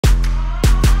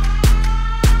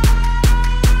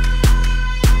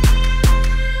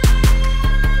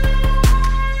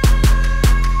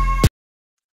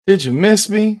Did you miss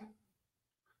me?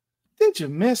 Did you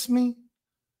miss me?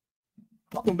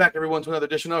 Welcome back, everyone, to another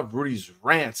edition of Rudy's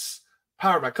Rants,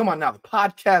 powered by Come On Now, the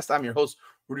podcast. I'm your host,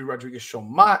 Rudy Rodriguez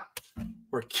Shomot.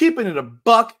 We're keeping it a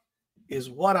buck is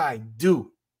what I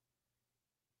do.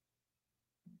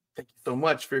 Thank you so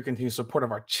much for your continued support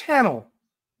of our channel.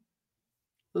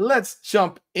 Let's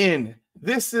jump in.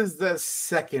 This is the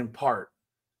second part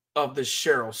of the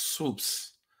Sheryl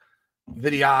Swoopes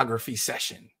videography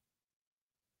session,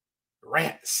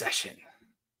 rant session.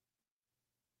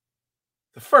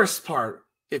 The first part,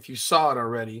 if you saw it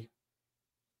already,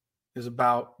 is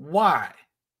about why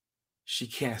she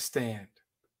can't stand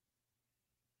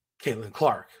Caitlin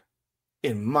Clark,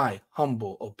 in my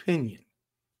humble opinion.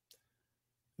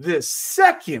 The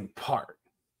second part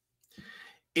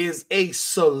is a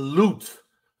salute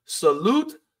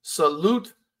to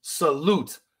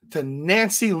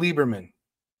Nancy Lieberman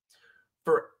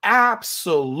for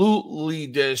absolutely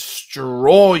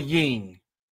destroying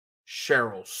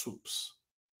Sheryl Swoopes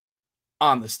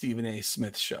on the Stephen A.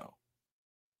 Smith show.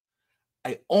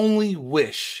 I only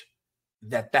wish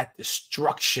that that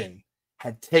destruction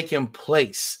had taken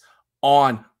place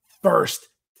on First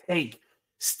Take.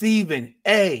 Stephen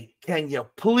A., can you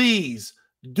please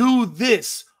do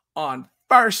this on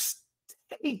First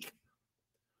Take,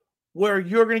 where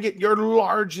you're going to get your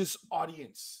largest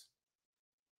audience,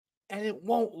 and it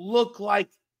won't look like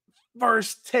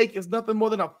First Take is nothing more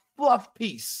than a fluff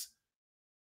piece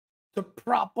to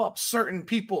prop up certain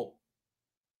people.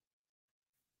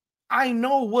 I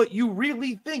know what you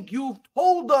really think. You've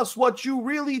told us what you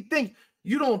really think.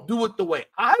 You don't do it the way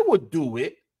I would do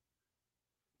it,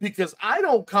 because I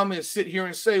don't come and sit here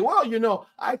and say, well, you know,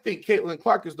 I think Caitlin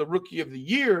Clark is the rookie of the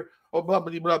year, or blah,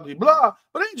 blah, blah, blah, blah.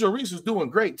 But Angel Reese is doing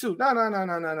great too. No.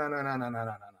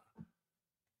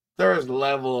 There's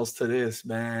levels to this,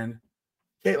 man.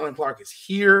 Caitlin Clark is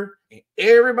here, and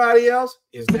everybody else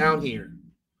is down here,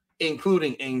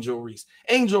 including Angel Reese.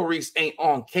 Angel Reese ain't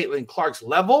on Caitlin Clark's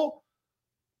level.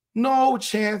 No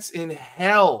chance in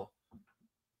hell.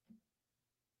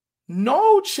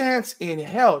 No chance in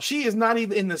hell. She is not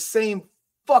even in the same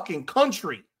fucking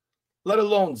country, let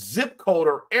alone zip code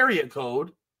or area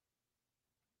code.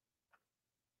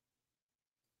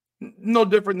 No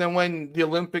different than when the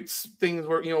Olympics things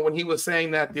were, you know, when he was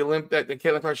saying that that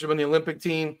Caitlin Clark should have been the Olympic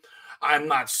team. I'm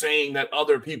not saying that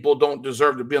other people don't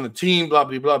deserve to be on the team, blah,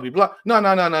 blah, blah, blah, blah. No.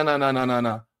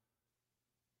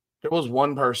 There was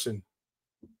one person,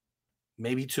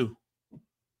 maybe two.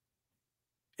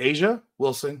 Asia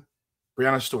Wilson,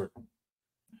 Brianna Stewart.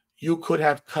 You could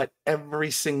have cut every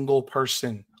single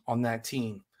person on that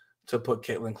team to put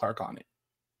Caitlin Clark on it.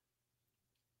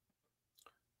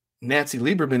 Nancy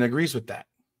Lieberman agrees with that.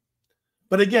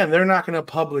 But again, they're not going to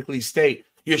publicly state,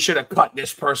 you should have cut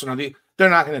this person on the. They're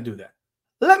not going to do that.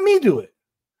 Let me do it.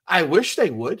 I wish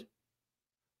they would.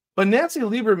 But Nancy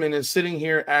Lieberman is sitting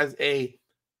here as a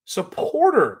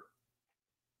supporter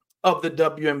of the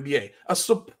WNBA, a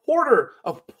supporter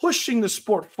of pushing the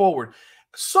sport forward,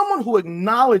 someone who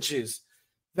acknowledges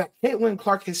that Caitlin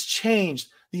Clark has changed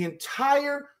the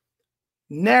entire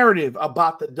narrative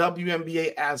about the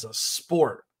WNBA as a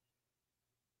sport.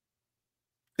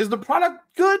 Is the product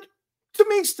good? To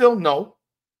me, still no.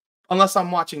 Unless I'm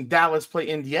watching Dallas play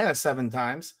Indiana 7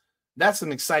 times. That's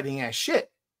some exciting ass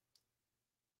shit.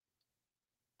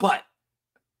 But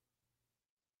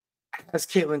has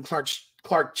Caitlin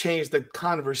Clark changed the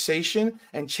conversation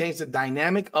and changed the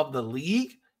dynamic of the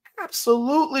league?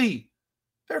 Absolutely.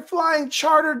 They're flying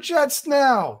charter jets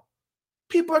now.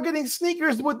 People are getting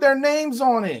sneakers with their names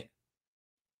on it.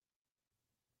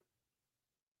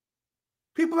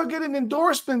 People are getting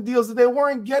endorsement deals that they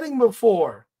weren't getting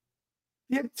before.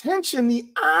 The attention, the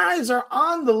eyes are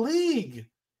on the league.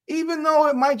 Even though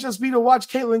it might just be to watch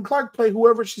Caitlin Clark play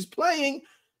whoever she's playing,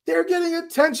 they're getting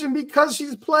attention because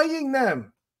she's playing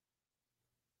them.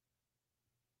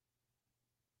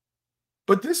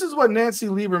 But this is what Nancy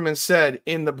Lieberman said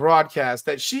in the broadcast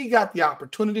that she got the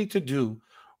opportunity to do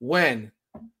when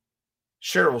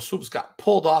Sheryl Swoopes got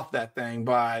pulled off that thing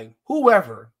by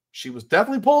whoever. She was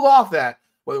definitely pulled off that,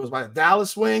 whether it was by the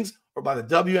Dallas Wings or by the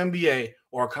WNBA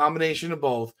or a combination of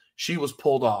both. She was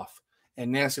pulled off,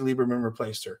 and Nancy Lieberman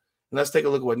replaced her. And let's take a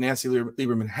look at what Nancy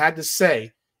Lieberman had to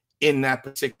say in that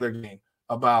particular game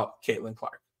about Caitlin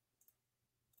Clark.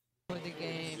 For the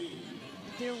game,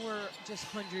 there were just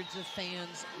hundreds of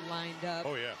fans lined up.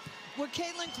 Oh, yeah. What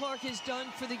Caitlin Clark has done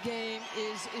for the game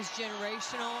is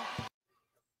generational.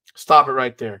 Stop it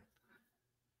right there.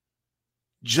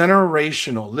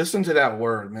 Generational. Listen to that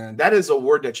word, man. That is a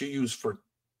word that you use for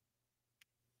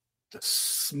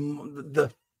the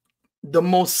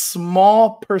most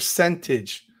small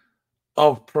percentage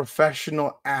of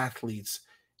professional athletes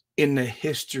in the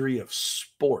history of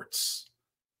sports.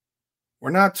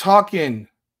 We're not talking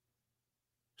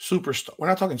superstar. We're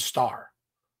not talking star.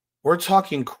 We're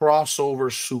talking crossover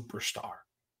superstar.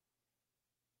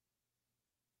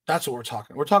 That's what we're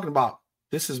talking. We're talking about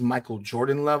this is Michael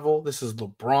Jordan level. This is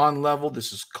LeBron level.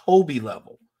 This is Kobe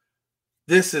level.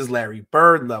 This is Larry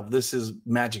Bird level. This is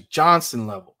Magic Johnson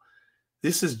level.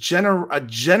 This is a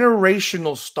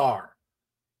generational star.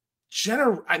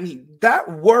 I mean,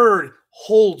 that word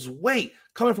holds weight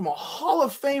coming from a Hall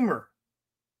of Famer.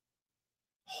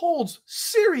 Holds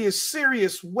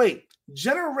serious weight.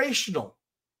 Generational.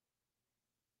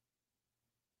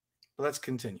 But let's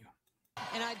continue.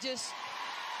 And I just,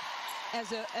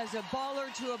 as a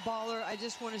baller to a baller, I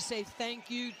just want to say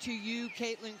thank you to you,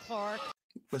 Caitlin Clark.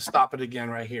 Let's stop it again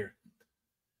right here.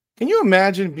 Can you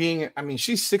imagine being, I mean,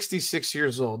 she's 66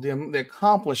 years old. The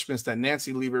accomplishments that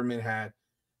Nancy Lieberman had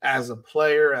as a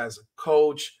player, as a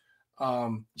coach.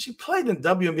 She played in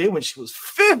WNBA when she was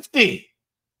 50.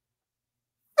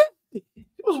 It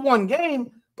was one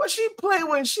game, but she played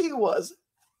when she was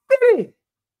 50.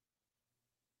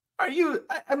 I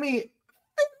mean,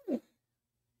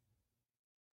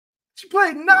 she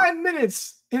played 9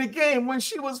 minutes in a game when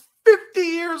she was 50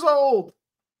 years old.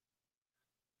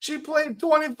 She played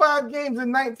 25 games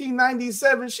in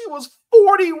 1997. She was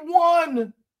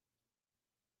 41.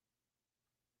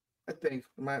 I think.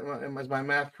 Is my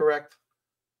math correct?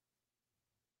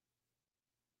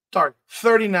 Sorry,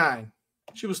 39.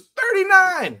 She was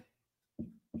 39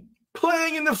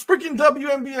 playing in the freaking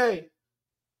WNBA.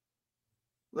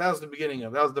 That was the beginning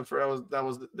of at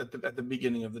the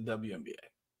beginning of the WNBA.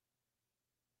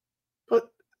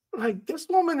 But like this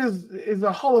woman is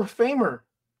a Hall of Famer.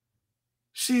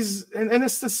 She's and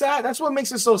it's the sad. That's what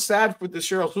makes it so sad with the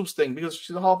Sheryl Swoopes thing, because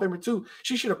she's a Hall of Famer too.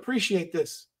 She should appreciate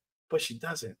this, but she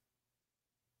doesn't.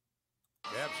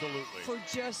 Absolutely. For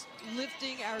just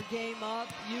lifting our game up,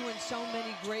 you and so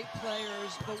many great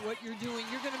players. But what you're doing,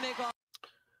 you're going to make all.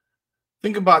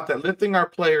 Think about that. Lifting our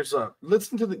players up.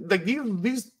 Listen to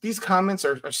these comments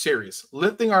are serious.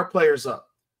 Lifting our players up.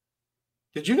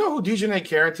 Did you know who Dejanay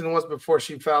Carrington was before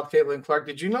she fouled Caitlin Clark?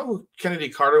 Did you know who Kennedy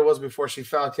Carter was before she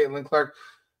fouled Caitlin Clark?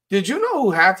 Did you know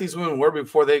who half these women were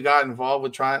before they got involved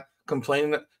with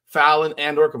fouling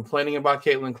and or complaining about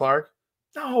Caitlin Clark?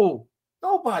 No,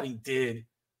 nobody did.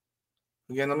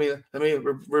 Again, let me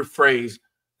rephrase.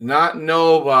 Not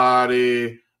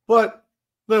nobody, but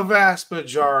the vast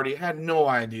majority had no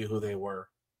idea who they were.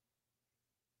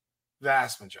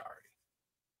 Vast majority.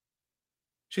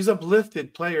 She's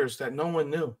uplifted players that no one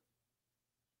knew.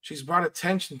 She's brought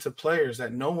attention to players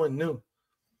that no one knew.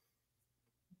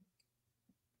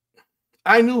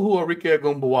 I knew who Arike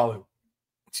Ogunbowale,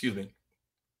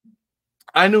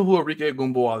 I knew who Arike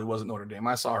Ogunbowale was at Notre Dame.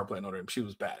 I saw her play at Notre Dame. She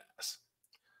was badass.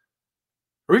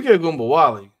 Arike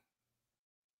Ogunbowale,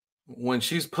 when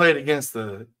she's played against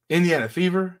the Indiana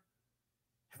Fever,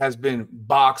 has been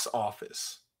box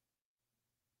office.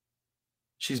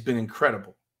 She's been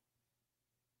incredible.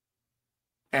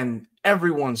 And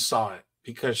everyone saw it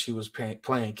because she was playing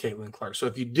Caitlin Clark. So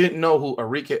if you didn't know who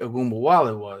Arike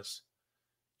Ogunbowale was,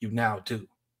 you now do.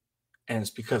 And it's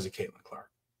because of Caitlin Clark.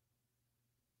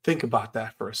 Think about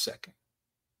that for a second.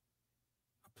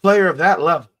 A player of that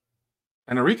level,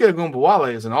 and Arike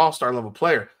Ogunbowale is an all-star level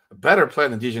player, a better player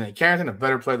than Dejanay Carrington, a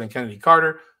better player than Kennedy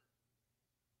Carter,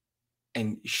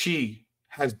 and she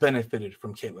has benefited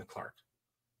from Caitlin Clark.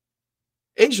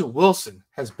 Asia Wilson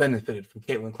has benefited from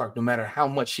Caitlin Clark no matter how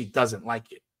much she doesn't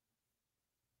like it.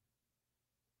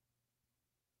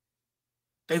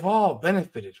 They've all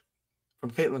benefited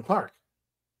from Caitlin Clark.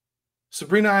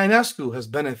 Sabrina Ionescu has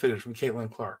benefited from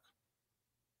Caitlin Clark.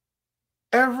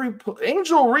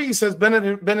 Angel Reese has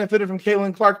benefited from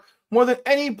Caitlin Clark more than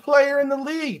any player in the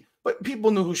league, but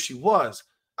people knew who she was.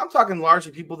 I'm talking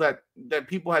largely people that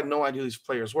people had no idea who these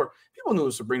players were. People knew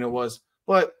who Sabrina was,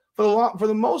 but for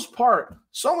the most part,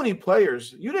 so many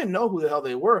players, you didn't know who the hell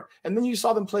they were. And then you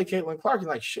saw them play Caitlin Clark, and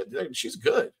like, shit, she's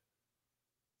good.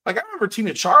 Like, I remember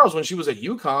Tina Charles when she was at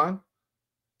UConn.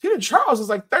 Tina Charles is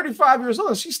like 35 years old,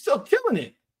 and she's still killing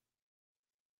it.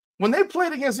 When they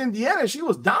played against Indiana, she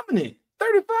was dominant.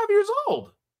 35 years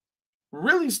old.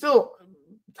 Really still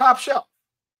top shelf.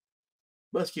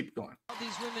 Let's keep going. All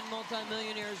these women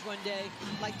multimillionaires one day,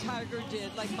 like Tiger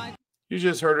did, like Mike. You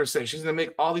just heard her say she's going to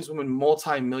make all these women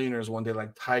multi-millionaires one day,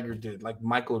 like Tiger did, like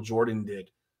Michael Jordan did.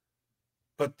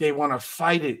 But they want to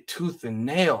fight it tooth and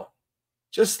nail.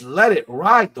 Just let it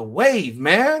ride the wave,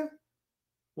 man.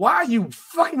 Why are you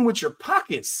fucking with your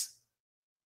pockets?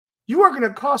 You are going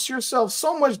to cost yourself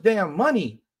so much damn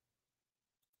money.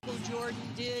 Jordan Harden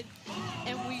did,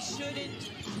 and we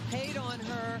shouldn't hate on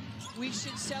her. We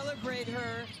should celebrate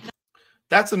her.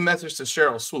 That's a message to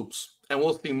Sheryl Swoopes, and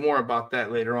we'll see more about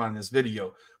that later on in this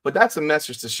video. But that's a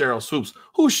message to Sheryl Swoopes,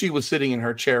 who she was sitting in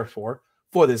her chair for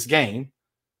this game.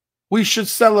 We should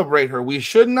celebrate her. We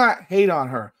should not hate on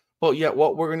her. But yet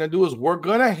what we're going to do is we're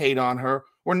going to hate on her.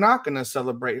 We're not going to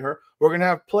celebrate her. We're going to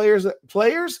have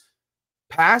players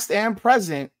past and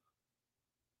present.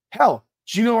 Hell,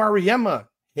 Gino Auriemma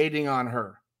hating on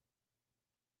her.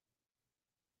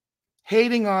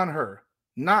 Hating on her,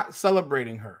 not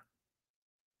celebrating her.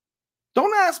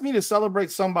 Don't ask me to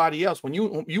celebrate somebody else when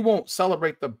you won't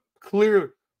celebrate the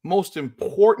clear most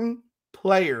important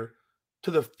player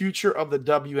to the future of the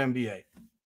WNBA.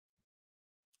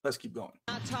 Let's keep going.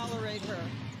 Not tolerate her.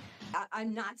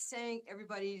 I'm not saying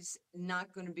everybody's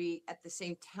not going to be at the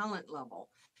same talent level,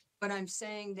 but I'm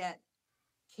saying that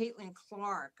Caitlin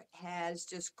Clark has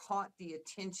just caught the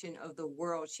attention of the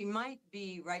world. She might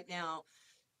be right now,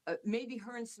 maybe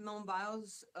her and Simone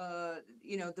Biles,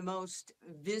 the most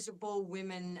visible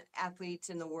women athletes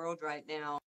in the world right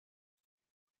now.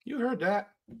 You heard that?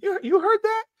 You heard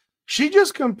that? She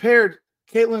just compared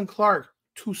Caitlin Clark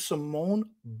to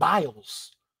Simone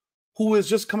Biles, who is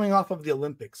just coming off of the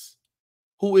Olympics,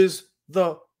 who is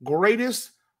the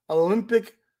greatest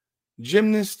Olympic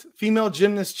gymnast, female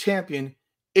gymnast champion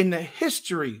in the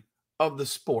history of the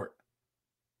sport,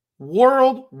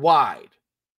 worldwide.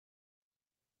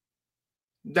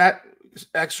 That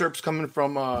excerpt's coming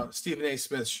from Stephen A.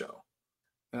 Smith's show,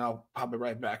 and I'll pop it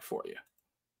right back for you.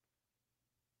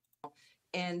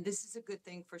 And this is a good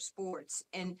thing for sports.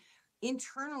 And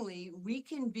internally, we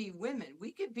can be women.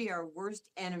 We could be our worst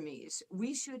enemies.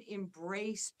 We should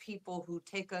embrace people who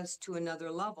take us to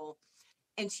another level.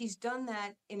 And she's done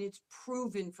that, and it's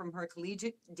proven from her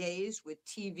collegiate days with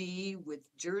TV, with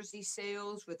jersey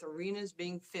sales, with arenas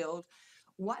being filled.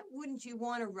 Why wouldn't you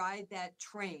want to ride that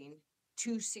train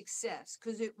to success?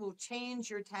 Because it will change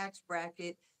your tax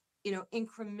bracket,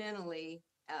 incrementally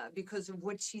because of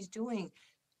what she's doing.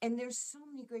 And there's so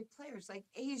many great players like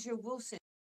A'ja Wilson.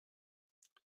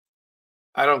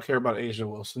 I don't care about A'ja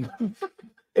Wilson.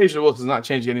 A'ja Wilson's not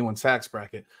changing anyone's tax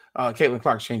bracket. Caitlin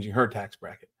Clark's changing her tax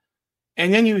bracket.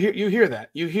 And then you hear that.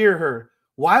 You hear her.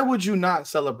 Why would you not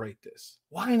celebrate this?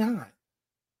 Why not?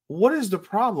 What is the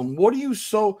problem?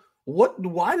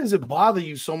 Why does it bother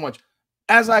you so much?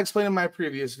 As I explained in my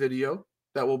previous video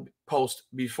that we'll post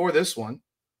before this one,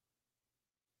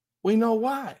 we know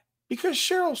why. Because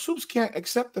Sheryl Swoopes can't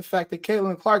accept the fact that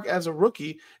Caitlin Clark as a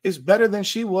rookie is better than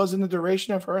she was in the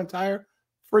duration of her entire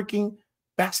freaking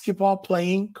basketball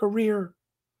playing career.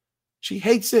 She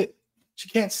hates it. She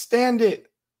can't stand it.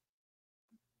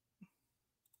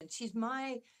 She's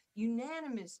my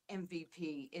unanimous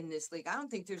MVP in this league. I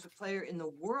don't think there's a player in the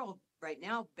world right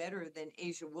now better than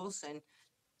A'ja Wilson.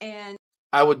 And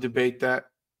I would debate that.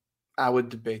 I would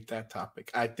debate that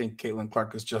topic. I think Caitlin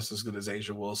Clark is just as good as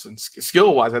A'ja Wilson.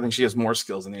 Skill-wise, I think she has more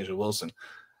skills than A'ja Wilson.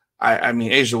 I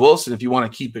mean, A'ja Wilson, if you want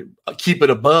to keep it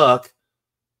a buck,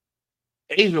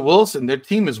 A'ja Wilson, their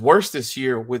team is worse this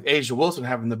year with A'ja Wilson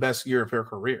having the best year of her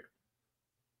career.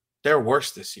 They're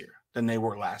worse this year than they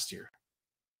were last year.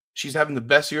 She's having the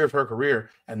best year of her career,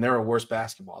 and they're a worse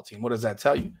basketball team. What does that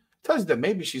tell you? It tells you that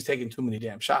maybe she's taking too many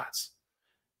damn shots.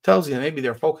 Tells you that maybe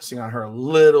they're focusing on her a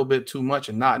little bit too much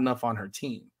and not enough on her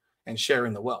team and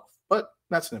sharing the wealth. But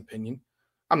that's an opinion.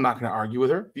 I'm not going to argue with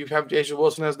her. If you have A'ja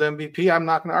Wilson as the MVP, I'm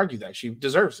not going to argue that. She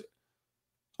deserves it.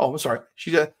 Oh, I'm sorry.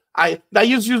 I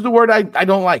used the word I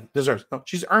don't like, deserves. No,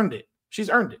 she's earned it. She's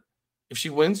earned it. If she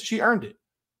wins, she earned it.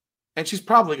 And she's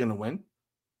probably going to win.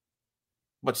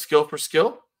 But skill for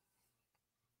skill,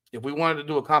 if we wanted to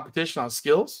do a competition on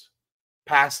skills,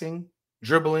 passing,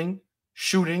 dribbling,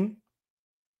 shooting,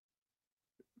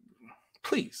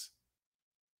 please,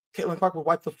 Caitlin Clark will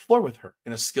wipe the floor with her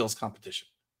in a skills competition.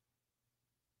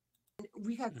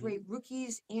 We got great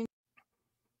rookies. And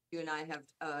you and I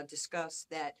have discussed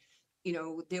that,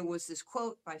 there was this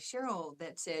quote by Sheryl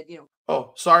that said,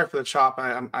 Oh, sorry for the chop.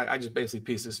 I just basically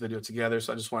pieced this video together,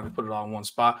 so I just wanted to put it all in one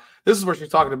spot. This is where she's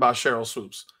talking about Sheryl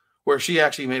Swoopes, where she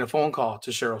actually made a phone call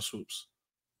to Sheryl Swoopes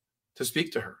to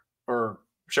speak to her, or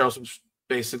Sheryl Swoopes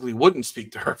basically wouldn't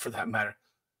speak to her for that matter.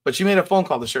 But she made a phone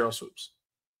call to Sheryl Swoopes.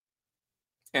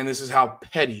 And this is how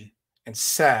petty and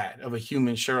sad of a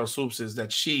human Sheryl Swoopes is,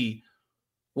 that she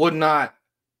would not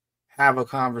have a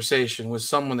conversation with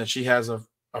someone that she has a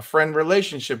friend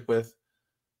relationship with,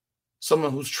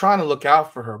 someone who's trying to look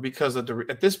out for her, because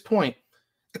at this point,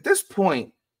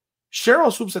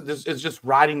 Sheryl Swoopes is just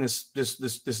riding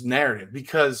this narrative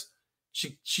because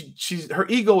her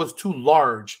ego is too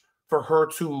large for her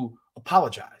to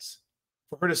apologize,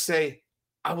 for her to say,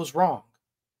 I was wrong.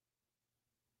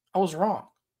 I was wrong.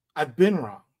 I've been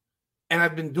wrong. And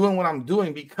I've been doing what I'm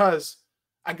doing because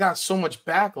I got so much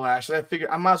backlash that I figured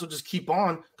I might as well just keep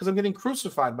on because I'm getting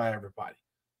crucified by everybody.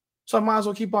 So I might as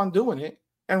well keep on doing it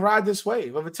and ride this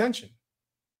wave of attention.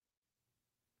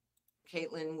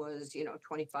 Caitlin was,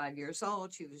 25 years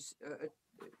old. She was,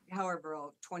 however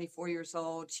old, 24 years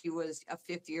old. She was a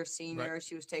fifth-year senior. Right.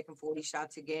 She was taking 40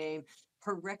 shots a game.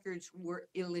 Her records were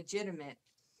illegitimate.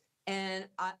 And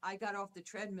I got off the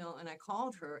treadmill and I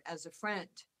called her as a friend.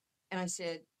 And I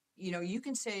said, you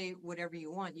can say whatever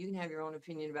you want. You can have your own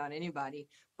opinion about anybody,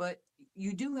 but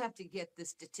you do have to get the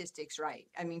statistics right.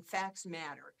 I mean, facts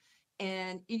matter.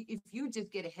 And if you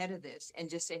just get ahead of this and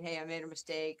just say, hey, I made a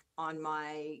mistake on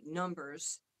my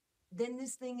numbers, then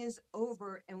this thing is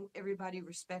over and everybody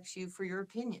respects you for your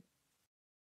opinion.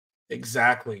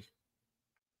 Exactly.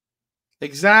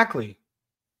 Exactly.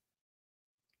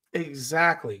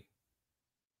 Exactly.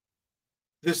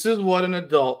 This is what an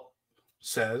adult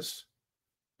says,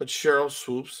 but Sheryl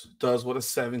Swoopes does what a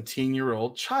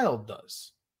 17-year-old child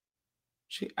does.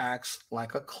 She acts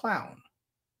like a clown.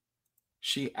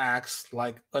 She acts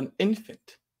like an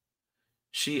infant.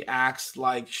 She acts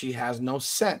like she has no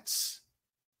sense.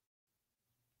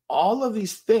 All of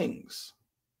these things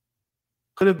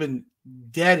could have been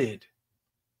deaded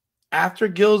after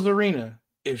Gil's Arena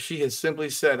if she had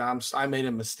simply said, I made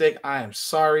a mistake. I am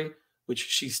sorry, which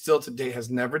she still today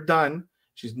has never done.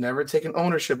 She's never taken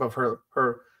ownership of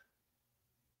her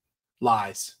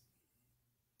lies.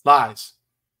 Lies.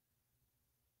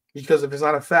 Because if it's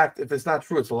not a fact, if it's not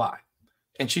true, it's a lie.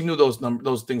 And she knew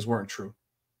those things weren't true.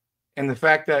 And the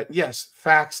fact that, yes,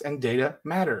 facts and data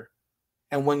matter.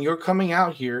 And when you're coming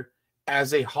out here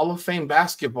as a Hall of Fame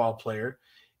basketball player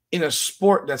in a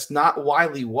sport that's not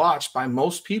widely watched by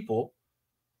most people,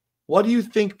 what do you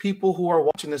think people who are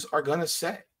watching this are going to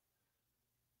say?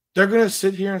 They're going to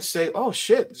sit here and say, oh,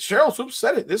 shit, Sheryl Swoopes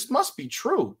said it. This must be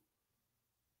true.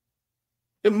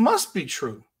 It must be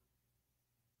true.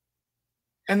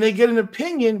 And they get an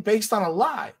opinion based on a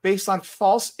lie, based on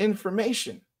false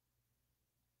information.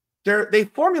 They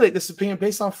formulate this opinion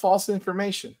based on false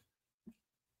information.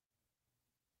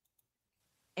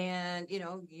 And,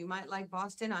 you might like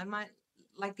Boston. I might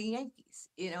like the Yankees.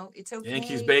 It's okay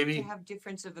Yankees, baby. To have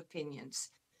difference of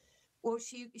opinions. Well,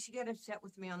 she got upset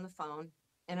with me on the phone.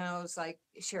 And I was like,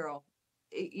 Sheryl,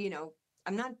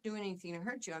 I'm not doing anything to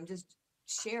hurt you. I'm just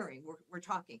sharing. We're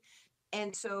talking.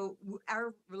 And so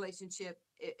our relationship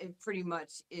it pretty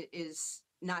much is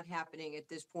not happening at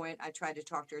this point. I tried to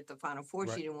talk to her at the Final Four.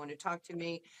 Right. She didn't want to talk to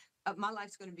me. My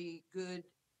life's going to be good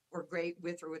or great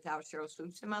with or without Sheryl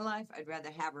Swoopes in my life. I'd rather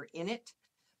have her in it.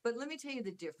 But let me tell you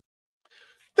the difference.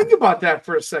 Think about that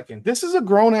for a second. This is a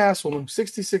grown-ass woman,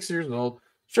 66 years old.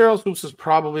 Sheryl Swoopes is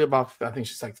probably about, I think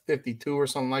she's like 52 or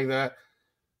something like that.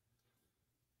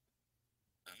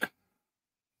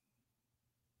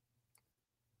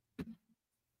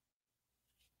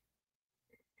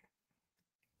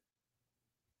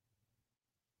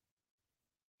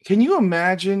 Can you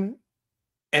imagine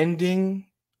ending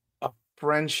a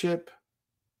friendship?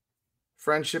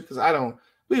 Friendship, because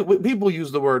people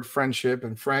use the word friendship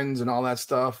and friends and all that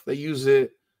stuff. They use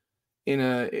it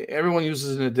everyone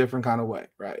uses it in a different kind of way,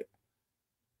 right?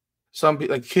 Some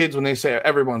people, like kids, when they say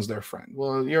everyone's their friend.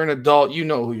 Well, you're an adult, you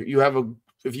know who you have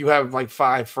if you have like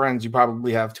 5 friends, you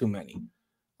probably have too many.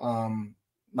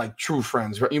 Like true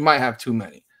friends, you might have too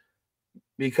many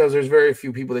because there's very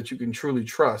few people that you can truly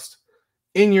trust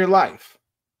in your life.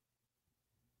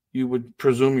 You would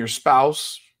presume your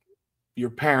spouse, your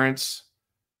parents,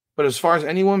 but as far as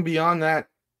anyone beyond that,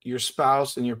 your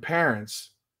spouse and your parents,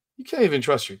 you can't even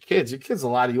trust your kids. Your kids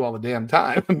will lie to you all the damn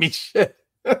time. I mean, shit.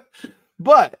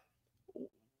 But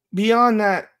beyond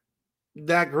that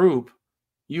group,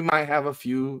 you might have a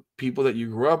few people that you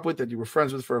grew up with, that you were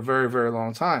friends with for a very, very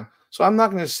long time. So I'm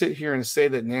not going to sit here and say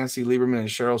that Nancy Lieberman and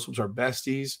Sheryl Swoopes are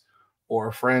besties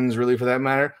or friends, really, for that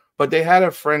matter. But they had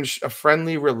a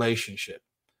friendly relationship.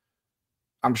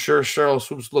 I'm sure Sheryl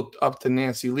Swoopes looked up to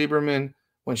Nancy Lieberman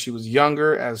when she was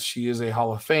younger, as she is a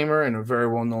Hall of Famer and a very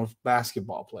well-known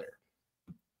basketball player.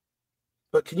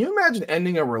 But can you imagine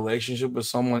ending a relationship with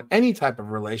someone, any type of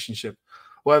relationship,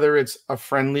 whether it's a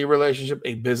friendly relationship,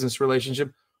 a business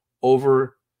relationship,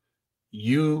 over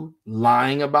you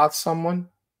lying about someone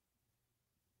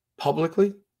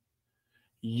publicly?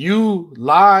 You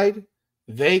lied.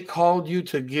 They called you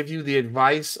to give you the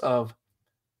advice of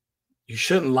you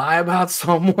shouldn't lie about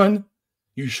someone.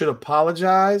 You should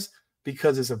apologize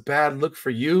because it's a bad look for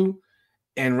you.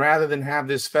 And rather than have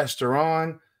this fester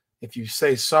on, if you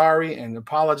say sorry and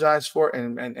apologize for it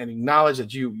and acknowledge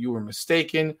that you were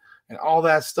mistaken and all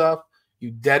that stuff, you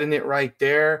deaden it right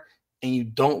there, and you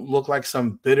don't look like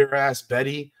some bitter ass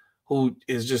Betty who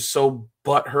is just so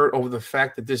butthurt over the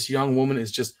fact that this young woman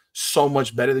is just so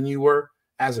much better than you were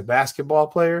as a basketball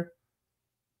player,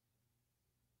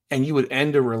 and you would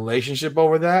end a relationship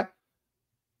over that.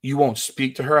 You won't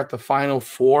speak to her at the Final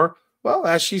Four. Well,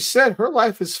 as she said, her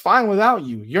life is fine without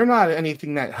you. You're not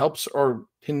anything that helps or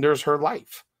hinders her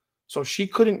life. So she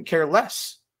couldn't care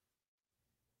less.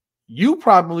 You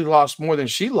probably lost more than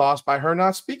she lost by her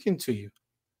not speaking to you.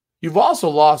 You've also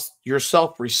lost your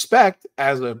self-respect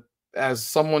as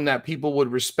someone that people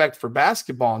would respect for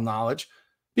basketball knowledge,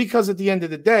 because at the end of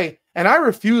the day, and I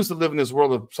refuse to live in this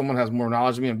world of someone has more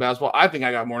knowledge than me in basketball. I think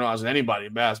I got more knowledge than anybody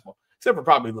in basketball, except for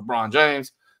probably LeBron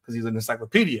James, because he's an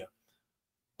encyclopedia.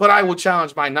 But I will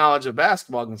challenge my knowledge of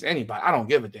basketball against anybody. I don't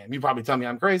give a damn. You probably tell me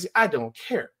I'm crazy. I don't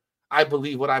care. I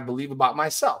believe what I believe about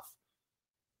myself.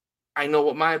 I know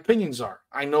what my opinions are.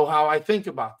 I know how I think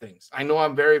about things. I know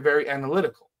I'm very, very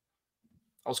analytical.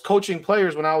 I was coaching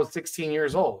players when I was 16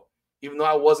 years old, even though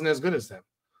I wasn't as good as them.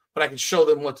 But I could show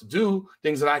them what to do,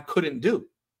 things that I couldn't do,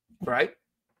 right?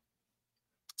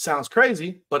 Sounds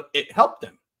crazy, but it helped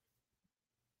them.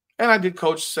 And I did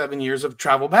coach 7 years of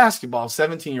travel basketball,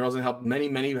 17-year-olds, and helped many,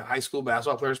 many high school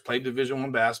basketball players play Division I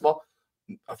basketball,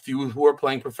 a few who are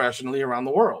playing professionally around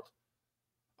the world.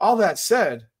 All that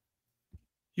said,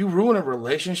 you ruin a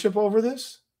relationship over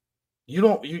this?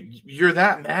 You're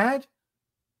that mad?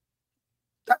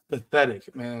 That's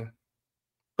pathetic, man.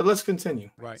 But let's continue.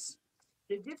 Right.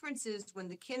 The difference is when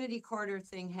the Kennedy Carter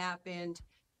thing happened,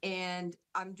 and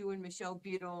I'm doing Michelle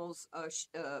Beadle's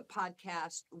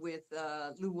podcast with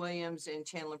Lou Williams and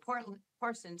Chandler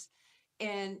Parsons,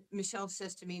 and Michelle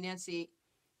says to me, Nancy,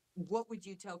 what would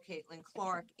you tell Caitlin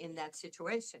Clark in that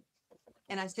situation?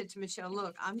 And I said to Michelle,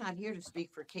 look, I'm not here to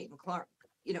speak for Caitlin Clark.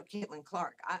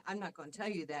 I'm not going to tell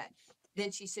you that.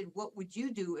 Then she said, what would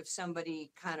you do if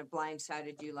somebody kind of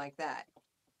blindsided you like that?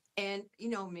 And you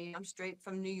know me, I'm straight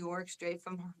from New York, straight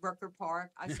from Rucker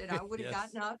Park. I said, I would have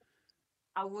gotten up.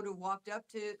 I would have walked up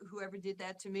to whoever did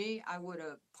that to me. I would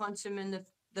have punched him in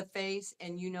the face,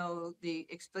 and you know the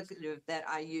expletive that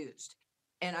I used.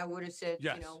 And I would have said,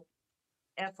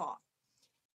 F off.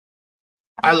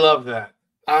 I love that.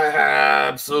 I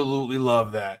absolutely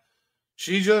love that.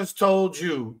 She just told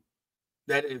you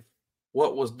that if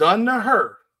what was done to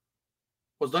her,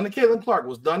 was done to Caitlin Clark,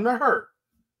 was done to her,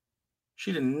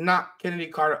 she did knock Kennedy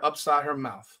Carter upside her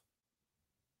mouth,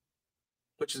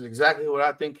 which is exactly what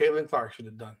I think Caitlin Clark should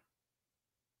have done.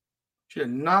 She had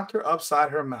knocked her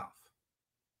upside her mouth.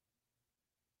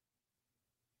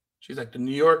 She's like, the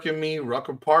New York and me,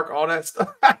 Rucker Park, all that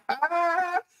stuff.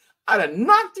 I'd have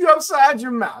knocked you upside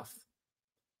your mouth.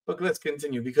 But let's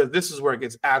continue, because this is where it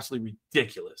gets absolutely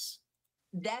ridiculous.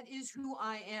 That is who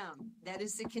I am. That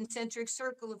is the concentric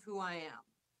circle of who I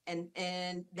am.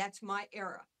 And that's my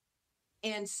era.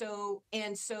 And so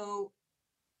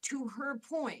to her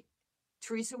point,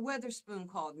 Teresa Weatherspoon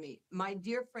called me, my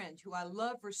dear friend, who I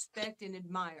love, respect, and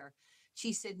admire.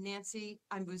 She said, Nancy,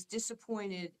 I was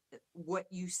disappointed what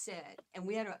you said. And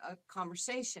we had a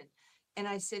conversation. And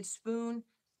I said, Spoon,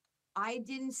 I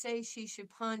didn't say she should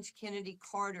punch Kennedy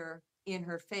Carter in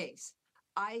her face.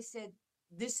 I said,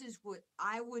 this is what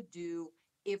I would do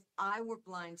if I were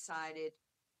blindsided.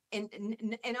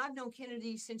 And I've known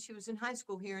Kennedy since she was in high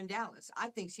school here in Dallas. I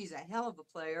think she's a hell of a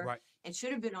player and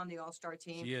should have been on the All-Star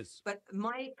team. She is. But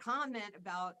my comment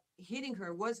about hitting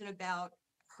her wasn't about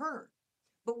her.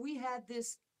 But we had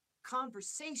this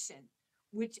conversation,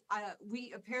 which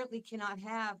we apparently cannot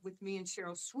have with me and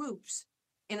Sheryl Swoopes.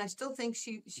 And I still think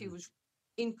she was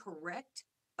incorrect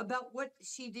about what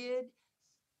she did.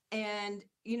 And,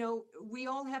 you know, we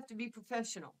all have to be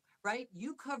professional, right?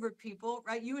 You covered people,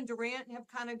 right? You and Durant have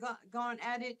kind of gone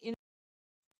at it in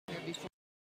before.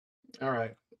 All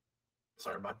right.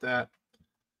 Sorry about that.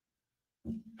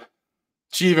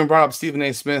 She even brought up Stephen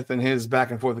A. Smith and his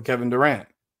back and forth with Kevin Durant.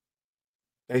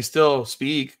 They still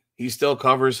speak. He still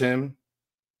covers him.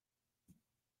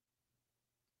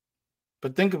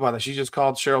 But think about it. She just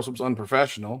called Sheryl Swoopes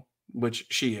unprofessional, which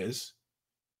she is.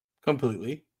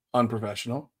 Completely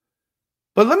unprofessional.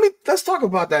 But let's talk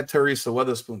about that Teresa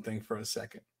Weatherspoon thing for a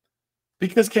second.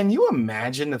 Because can you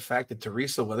imagine the fact that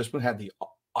Teresa Weatherspoon had the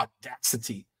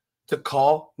audacity to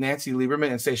call Nancy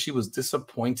Lieberman and say she was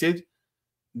disappointed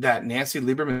that Nancy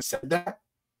Lieberman said that?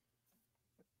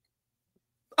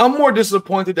 I'm more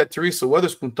disappointed that Teresa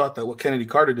Weatherspoon thought that what Kennedy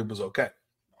Carter did was okay.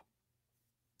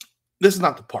 This is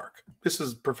not the park. This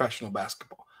is professional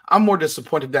basketball. I'm more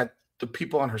disappointed that the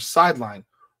people on her sideline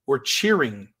were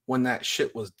cheering when that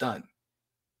shit was done.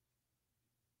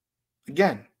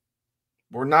 Again,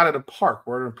 We're not at a park.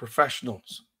 We're in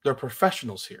professionals. They're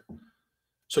professionals here.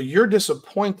 So you're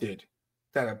disappointed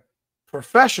that a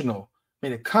professional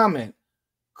made a comment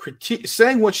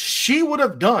saying what she would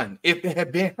have done if it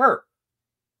had been her.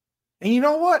 And you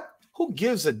know what? Who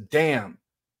gives a damn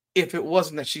if it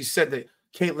wasn't that she said that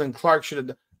Caitlin Clark should have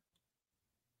done?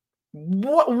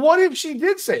 What if she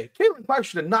did say it? Caitlin Clark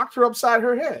should have knocked her upside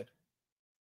her head?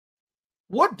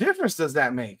 What difference does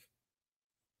that make?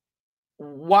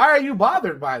 Why are you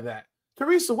bothered by that?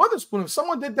 Teresa Weatherspoon, if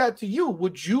someone did that to you,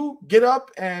 would you get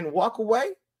up and walk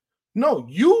away? No,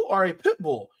 you are a pit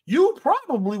bull. You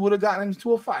probably would have gotten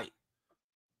into a fight.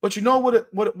 But you know what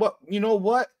you know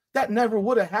what? That never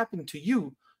would have happened to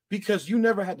you because you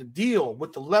never had to deal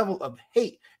with the level of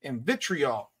hate and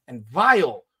vitriol and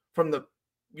vile from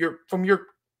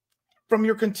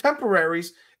your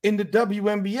contemporaries in the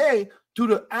WNBA due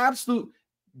to absolute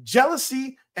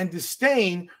jealousy and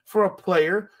disdain for a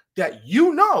player that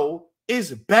you know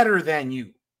is better than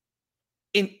you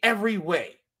in every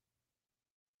way.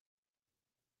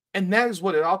 And that is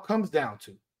what it all comes down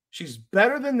to. She's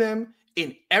better than them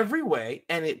in every way,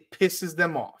 and it pisses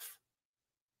them off.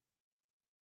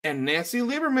 And Nancy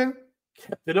Lieberman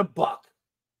kept it a buck,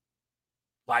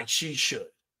 like she should.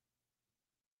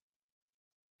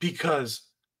 Because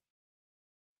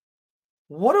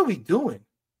what are we doing?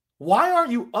 Why are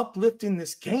you uplifting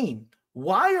this game?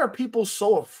 Why are people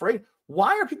so afraid?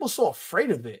 Why are people so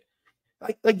afraid of it?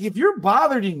 Like if you're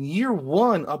bothered in year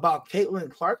one about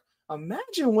Caitlin Clark,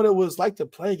 imagine what it was like to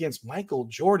play against Michael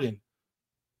Jordan,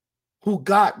 who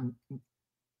got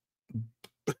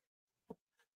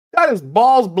his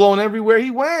balls blown everywhere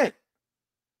he went.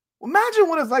 Imagine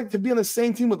what it's like to be on the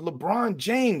same team with LeBron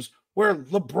James, where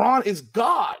LeBron is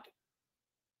God,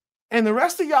 and the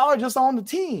rest of y'all are just on the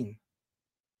team.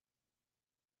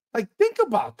 Like, think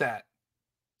about that.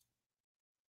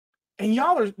 And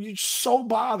you're so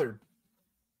bothered.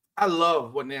 I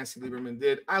love what Nancy Lieberman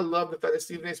did. I love the fact that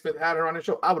Stephen A. Smith had her on the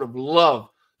show. I would have loved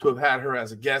to have had her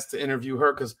as a guest to interview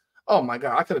her because, oh my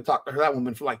God, I could have talked to that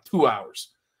woman for like 2 hours.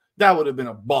 That would have been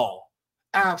a ball.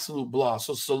 Absolute ball.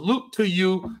 So salute to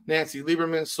you, Nancy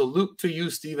Lieberman. Salute to you,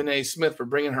 Stephen A. Smith, for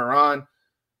bringing her on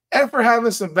and for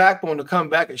having some backbone to come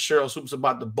back at Sheryl Swoopes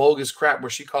about the bogus crap where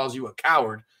she calls you a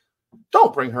coward.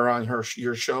 Don't bring her on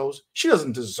your shows. She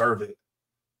doesn't deserve it.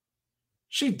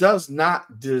 She does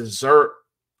not deserve.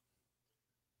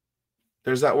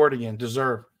 There's that word again,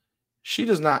 deserve. She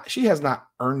has not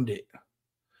earned it.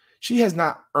 She has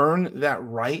not earned that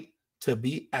right to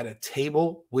be at a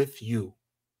table with you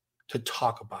to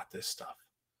talk about this stuff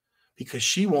because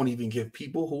she won't even give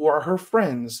people who are her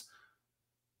friends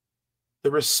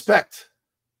the respect,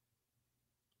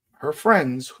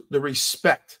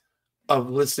 of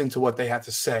listening to what they have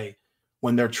to say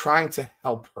when they're trying to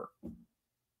help her.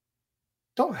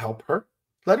 Don't help her.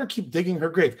 Let her keep digging her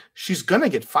grave. She's going to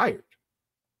get fired.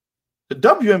 The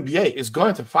WNBA is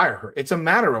going to fire her. It's a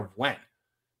matter of when.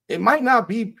 It might not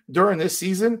be during this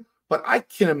season, but I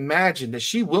can imagine that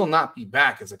she will not be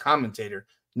back as a commentator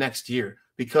next year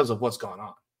because of what's gone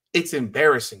on. It's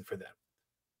embarrassing for them.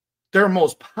 Their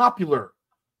most popular,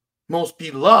 most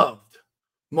beloved,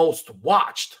 most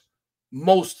watched,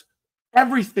 most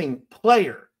everything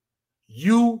player,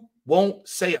 you won't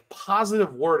say a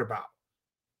positive word about.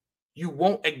 You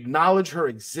won't acknowledge her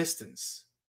existence.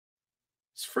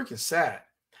 It's freaking sad.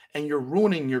 And you're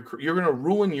going to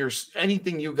ruin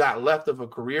anything you got left of a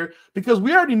career because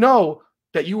we already know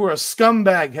that you were a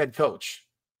scumbag head coach.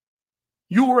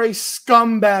 You were a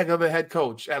scumbag of a head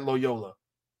coach at Loyola.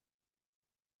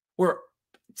 Where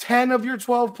 10 of your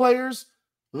 12 players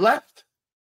left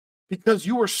because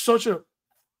you were such a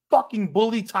fucking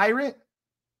bully tyrant.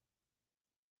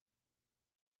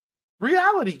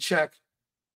 Reality check.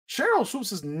 Sheryl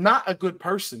Swoopes is not a good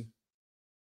person.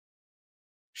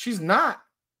 She's not.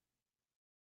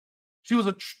 She was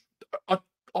a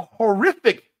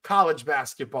horrific college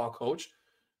basketball coach.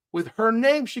 With her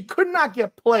name, she could not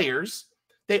get players.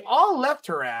 They all left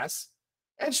her ass,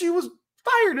 and she was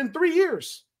fired in 3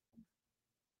 years.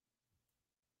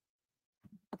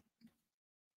 I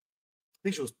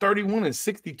think she was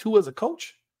 31-62 as a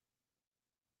coach.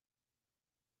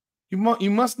 You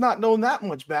must not know that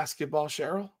much basketball,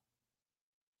 Sheryl.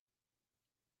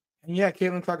 And yeah,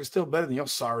 Caitlin Clark is still better than your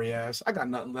sorry ass. I got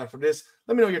nothing left for this.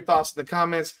 Let me know your thoughts in the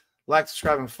comments. Like,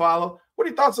 subscribe, and follow. What are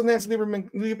your thoughts on Nancy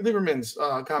Lieberman's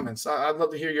comments? I'd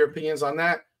love to hear your opinions on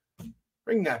that.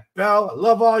 Ring that bell. I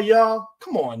love all y'all.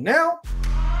 Come on now.